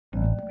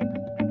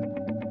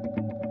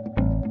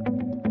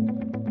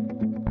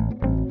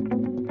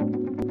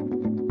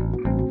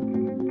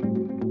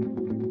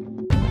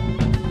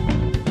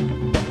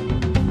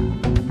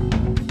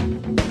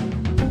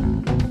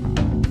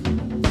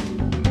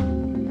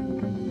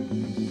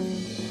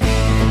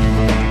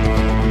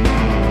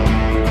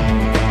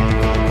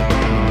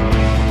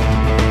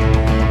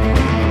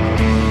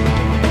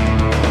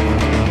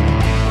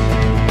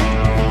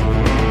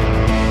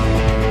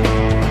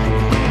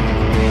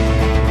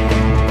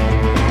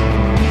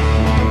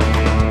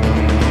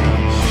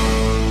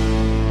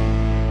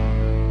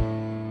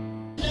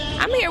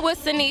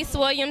Sunnyce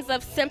Williams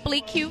of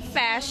Simply Cute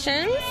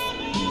Fashions.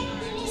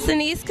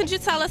 Sunnyce, could you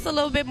tell us a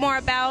little bit more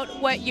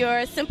about what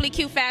your Simply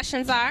Cute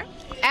Fashions are?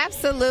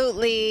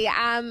 Absolutely.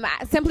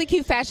 Simply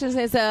Cute Fashions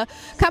is a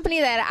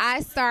company that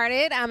I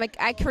started.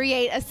 I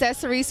create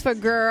accessories for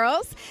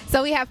girls.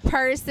 So we have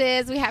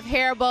purses, we have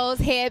hair bows,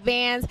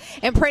 headbands,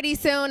 and pretty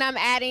soon I'm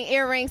adding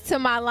earrings to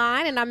my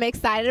line, and I'm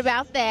excited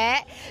about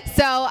that.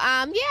 So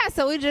yeah,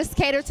 so we just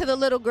cater to the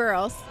little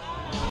girls.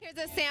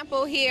 Here's a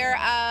sample here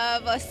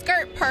of a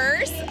skirt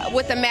purse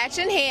with a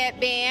matching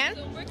headband.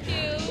 Super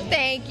cute.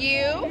 Thank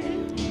you.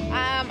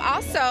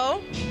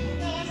 Also,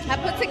 I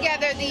put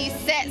together these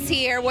sets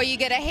here where you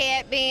get a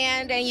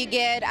headband and you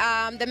get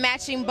the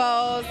matching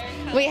bows.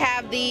 We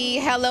have the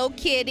Hello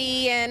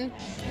Kitty and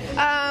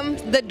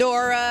the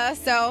Dora.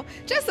 So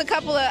just a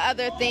couple of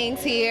other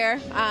things here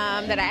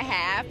that I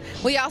have.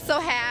 We also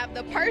have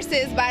the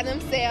purses by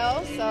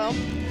themselves. So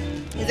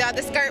these are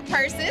the skirt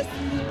purses,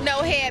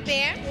 no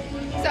headband.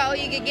 So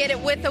you can get it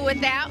with or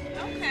without.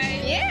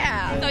 Okay.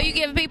 Yeah. So you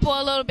give people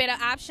a little bit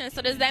of options.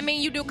 So does that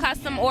mean you do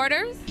custom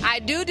orders? I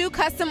do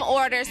custom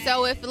orders.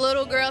 So if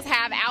little girls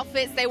have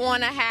outfits they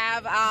want to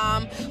have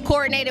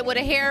coordinated with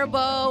a hair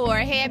bow or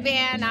a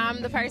headband,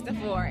 I'm the person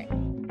for it.